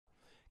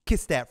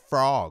kiss that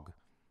frog,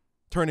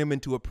 turn him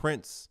into a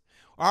prince.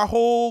 Our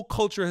whole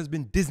culture has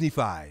been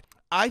Disneyfied.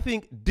 I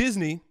think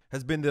Disney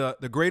has been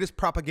the greatest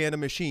propaganda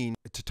machine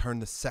to turn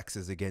the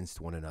sexes against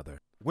one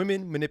another.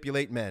 Women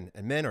manipulate men,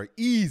 and men are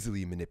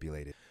easily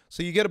manipulated.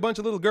 So you get a bunch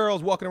of little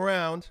girls walking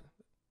around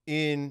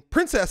in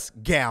princess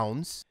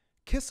gowns,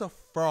 kiss a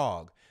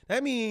frog.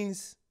 That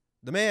means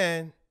the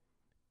man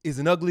is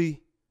an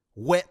ugly,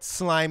 wet,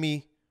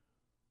 slimy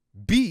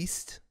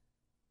beast,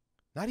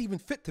 not even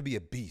fit to be a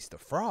beast, a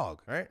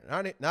frog, right?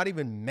 Not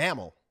even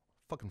mammal,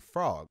 fucking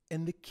frog.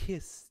 And the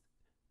kiss,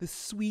 the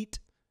sweet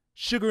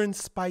sugar and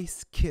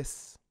spice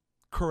kiss,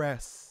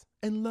 caress,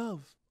 and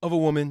love of a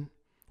woman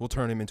will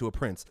turn him into a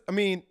prince. I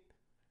mean,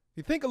 if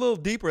you think a little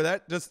deeper,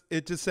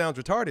 it just sounds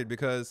retarded,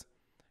 because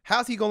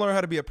how's he gonna learn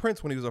how to be a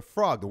prince when he was a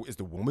frog? Is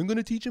the woman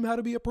gonna teach him how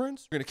to be a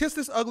prince? You're gonna kiss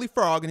this ugly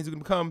frog and he's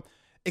gonna become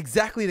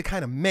exactly the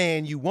kind of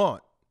man you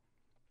want.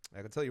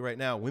 I can tell you right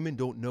now, women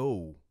don't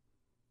know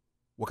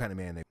what kind of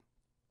man they want.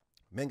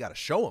 Men gotta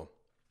show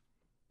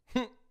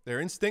them. They're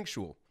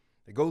instinctual.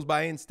 It goes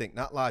by instinct,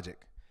 not logic.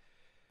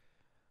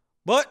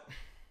 But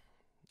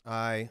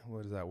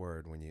what is that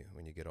word when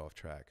you get off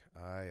track?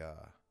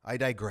 I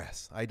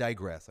digress. I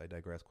digress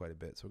quite a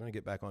bit. So we're gonna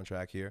get back on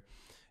track here,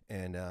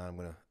 and I'm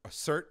gonna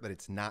assert that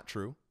it's not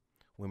true.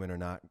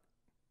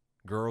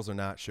 Girls are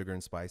not sugar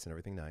and spice and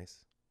everything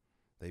nice.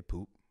 They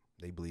poop,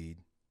 they bleed,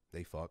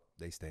 they fuck,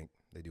 they stink,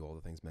 they do all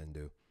the things men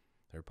do.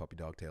 There are puppy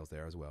dog tails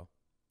there as well.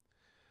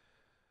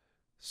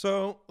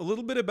 So a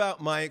little bit about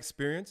my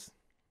experience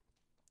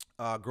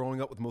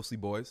growing up with mostly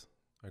boys.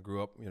 I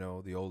grew up,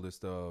 the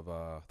oldest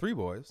of 3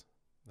 boys,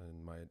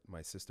 and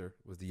my sister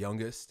was the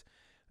youngest,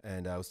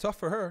 and it was tough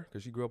for her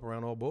because she grew up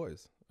around all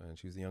boys, and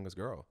she was the youngest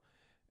girl,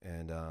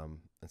 and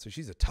so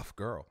she's a tough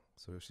girl.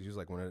 So she was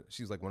like one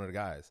of the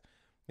guys.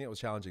 It was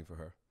challenging for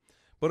her,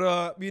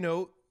 but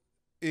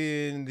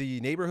in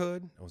the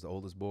neighborhood, I was the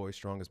oldest boy,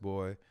 strongest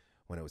boy.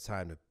 When it was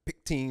time to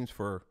pick teams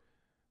for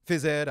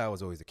phys ed, I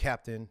was always the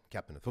captain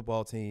of the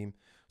football team.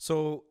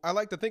 So I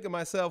like to think of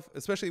myself,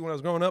 especially when I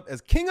was growing up,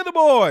 as king of the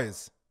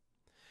boys.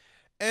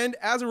 And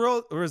as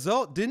a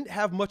result, didn't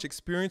have much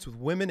experience with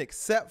women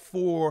except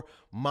for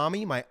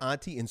mommy, my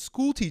auntie, and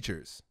school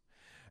teachers.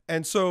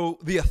 And so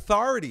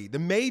the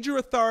major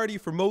authority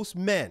for most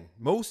men,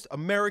 most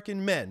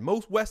American men,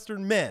 most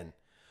Western men,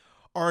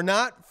 are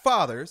not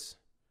fathers.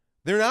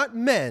 They're not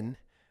men.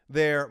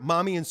 They're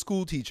mommy and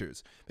school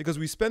teachers, because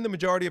we spend the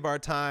majority of our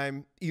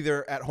time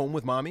either at home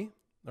with mommy,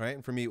 all right?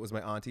 And for me, it was my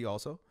auntie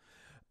also,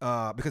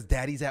 because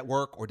daddy's at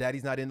work, or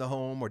daddy's not in the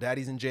home, or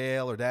daddy's in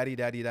jail, or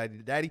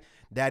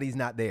daddy's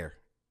not there.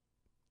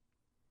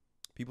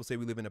 People say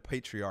we live in a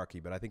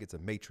patriarchy, but I think it's a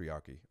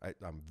matriarchy.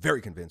 I'm very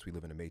convinced we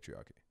live in a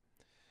matriarchy.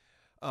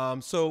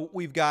 So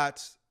we've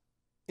got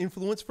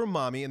influence from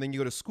mommy, and then you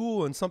go to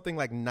school, and something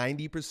like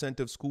 90%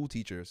 of school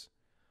teachers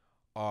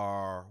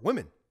are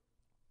women.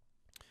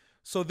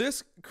 So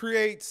this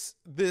creates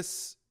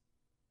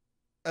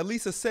at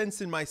least a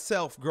sense in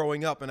myself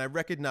growing up, and I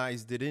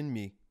recognized it in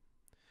me,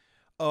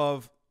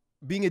 of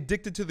being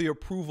addicted to the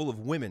approval of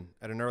women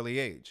at an early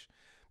age.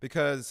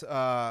 Because,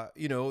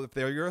 if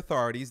they're your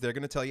authorities, they're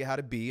going to tell you how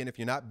to be. And if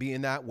you're not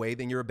being that way,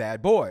 then you're a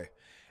bad boy.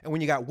 And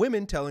when you got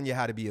women telling you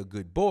how to be a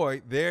good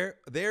boy, they're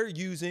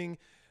using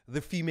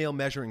the female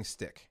measuring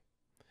stick.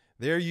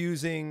 They're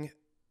using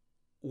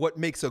what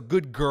makes a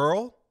good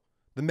girl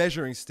the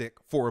measuring stick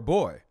for a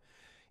boy.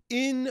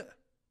 In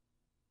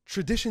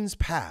traditions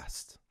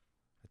past,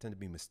 I tend to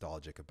be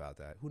nostalgic about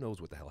that. Who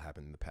knows what the hell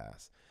happened in the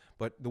past?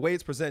 But the way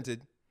it's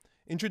presented,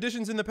 in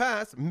traditions in the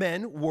past,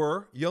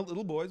 young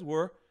little boys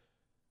were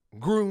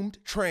groomed,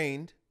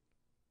 trained,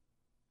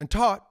 and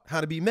taught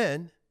how to be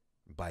men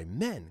by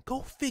men.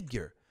 Go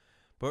figure.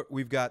 But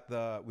we've got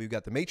the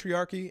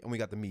matriarchy, and we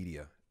got the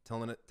media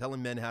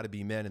telling men how to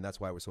be men, and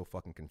that's why we're so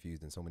fucking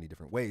confused in so many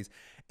different ways.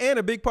 And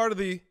a big part of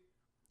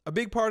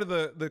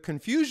the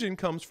confusion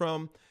comes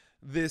from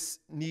this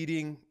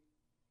needing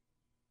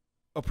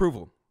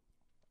approval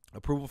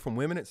from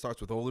women. It starts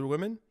with older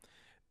women,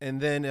 and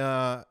then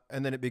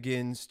it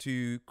begins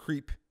to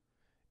creep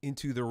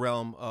into the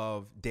realm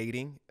of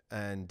dating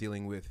and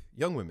dealing with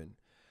young women.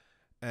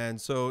 And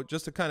so,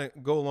 just to kind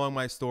of go along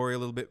my story a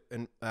little bit,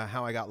 and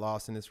how I got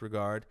lost in this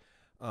regard,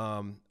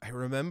 I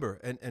remember,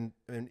 and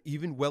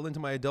even well into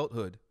my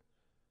adulthood,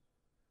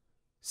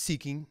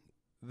 seeking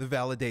the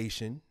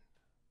validation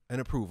and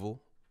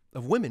approval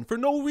of women for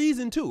no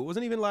reason too. It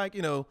wasn't even like,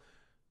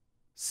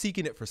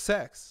 seeking it for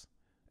sex.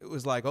 It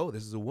was like, oh,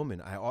 this is a woman,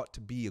 I ought to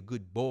be a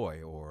good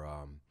boy, or,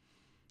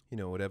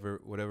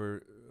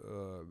 whatever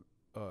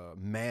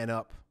man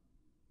up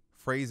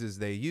phrases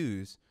they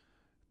use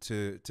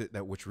to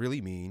that, which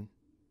really mean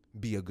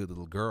be a good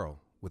little girl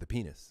with a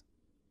penis.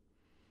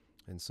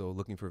 And so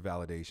looking for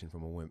validation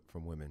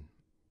from women,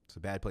 it's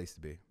a bad place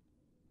to be.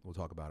 We'll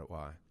talk about it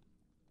why.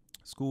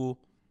 School,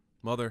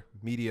 mother,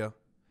 media.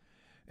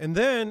 And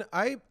then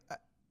I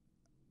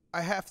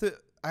have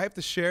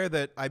to share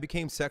that I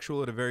became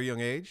sexual at a very young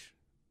age,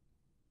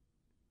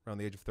 around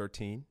the age of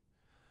 13,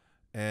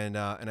 and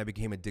I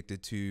became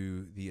addicted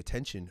to the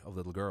attention of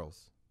little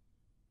girls.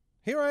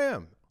 Here I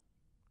am,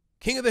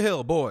 king of the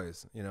hill,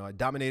 boys. You know, I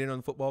dominated on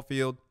the football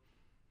field,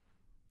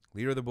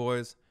 leader of the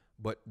boys.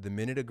 But the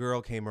minute a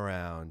girl came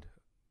around,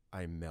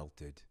 I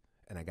melted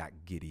and I got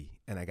giddy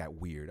and I got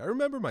weird. I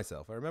remember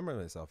myself in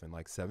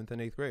like 7th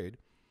and 8th grade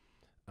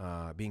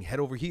being head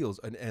over heels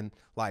and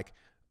like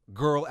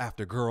girl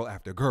after girl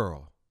after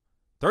girl.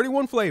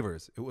 31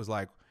 flavors. It was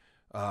like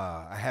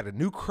I had a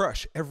new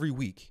crush every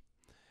week.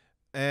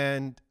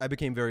 And I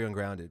became very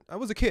ungrounded. I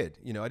was a kid.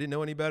 You know, I didn't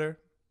know any better.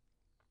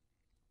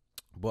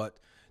 But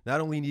not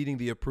only needing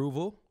the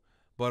approval,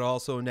 but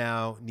also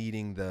now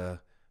needing the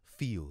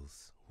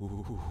feels.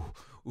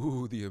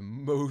 Ooh, the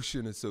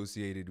emotion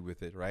associated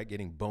with it, right?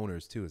 Getting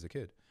boners too as a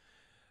kid.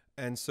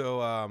 And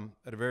so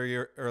at a very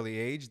early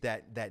age,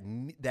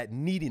 that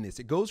neediness,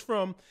 it goes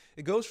from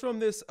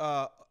this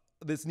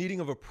this needing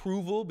of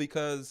approval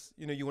because,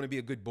 you know, you want to be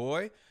a good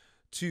boy,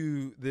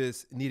 to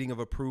this needing of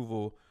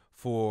approval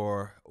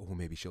for, oh,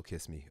 maybe she'll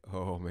kiss me.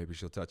 Oh, maybe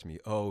she'll touch me.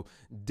 Oh,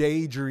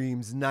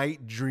 daydreams,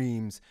 night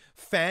dreams,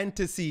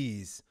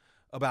 fantasies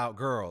about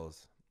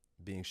girls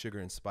being sugar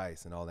and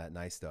spice and all that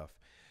nice stuff.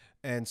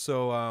 And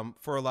so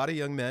for a lot of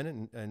young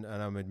men, and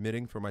I'm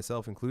admitting for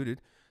myself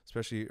included,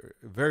 especially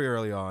very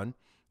early on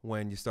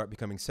when you start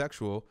becoming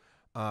sexual,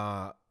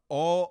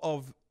 all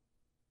of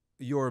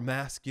your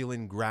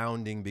masculine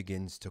grounding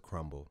begins to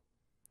crumble.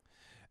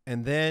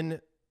 And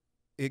then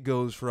it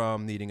goes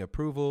from needing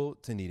approval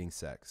to needing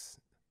sex,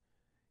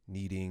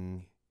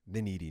 needing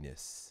the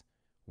neediness,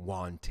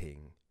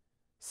 wanting,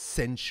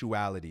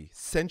 sensuality.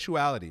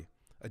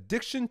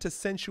 Addiction to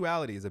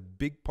sensuality is a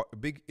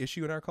big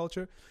issue in our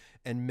culture.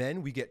 And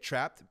men, we get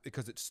trapped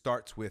because it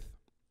starts with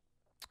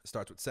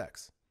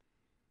sex,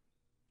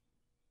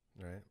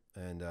 right?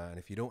 And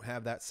if you don't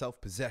have that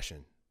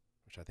self-possession,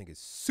 which I think is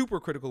super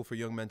critical for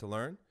young men to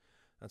learn,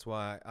 that's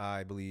why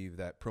I believe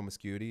that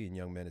promiscuity in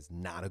young men is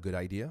not a good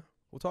idea.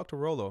 We'll talk to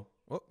Rolo.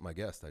 Oh, my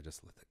guest. I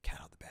just let the cat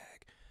out of the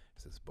bag.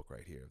 It's this book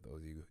right here.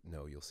 Those of you who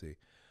know, you'll see.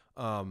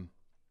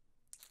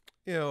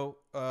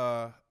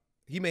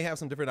 He may have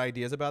some different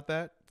ideas about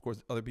that. Of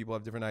course, other people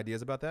have different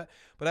ideas about that.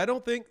 But I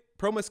don't think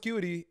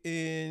promiscuity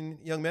in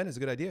young men is a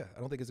good idea. I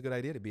don't think it's a good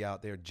idea to be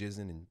out there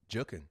jizzing and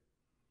juking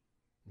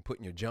and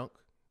putting your junk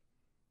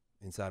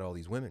inside all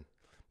these women.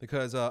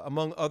 Because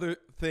among other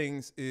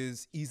things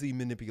is easy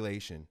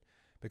manipulation.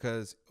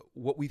 Because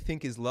what we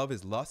think is love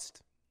is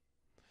lust.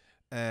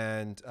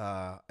 And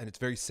it's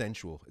very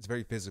sensual. It's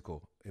very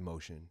physical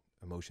emotion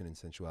and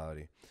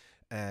sensuality.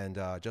 And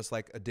just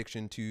like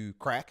addiction to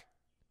crack,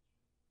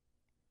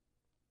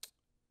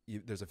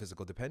 there's a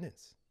physical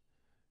dependence.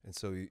 And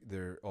so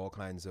there are all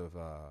kinds of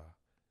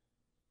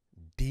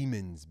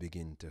demons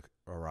begin to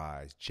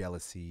arise,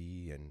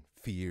 jealousy and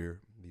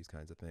fear, these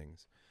kinds of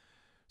things.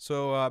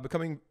 So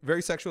becoming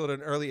very sexual at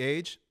an early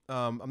age.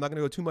 I'm not going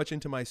to go too much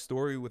into my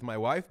story with my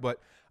wife,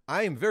 but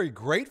I am very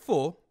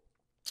grateful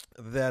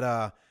that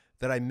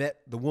I met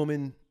the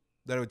woman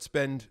that I would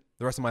spend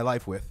the rest of my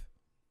life with.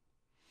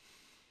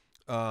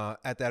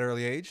 At that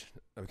early age,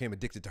 I became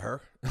addicted to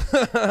her.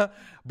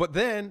 But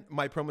then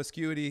my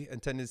promiscuity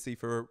and tendency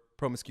for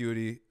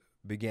promiscuity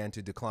began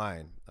to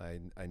decline.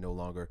 I no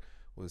longer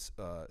was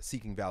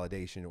seeking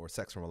validation or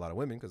sex from a lot of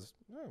women because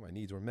my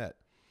needs were met.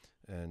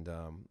 And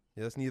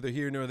that's neither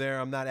here nor there.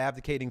 I'm not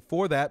advocating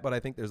for that, but I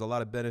think there's a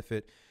lot of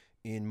benefit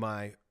in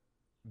my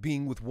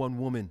being with one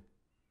woman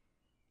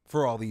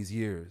for all these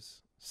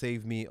years.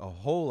 Saved me a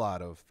whole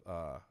lot of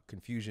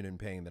confusion and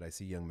pain that I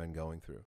see young men going through.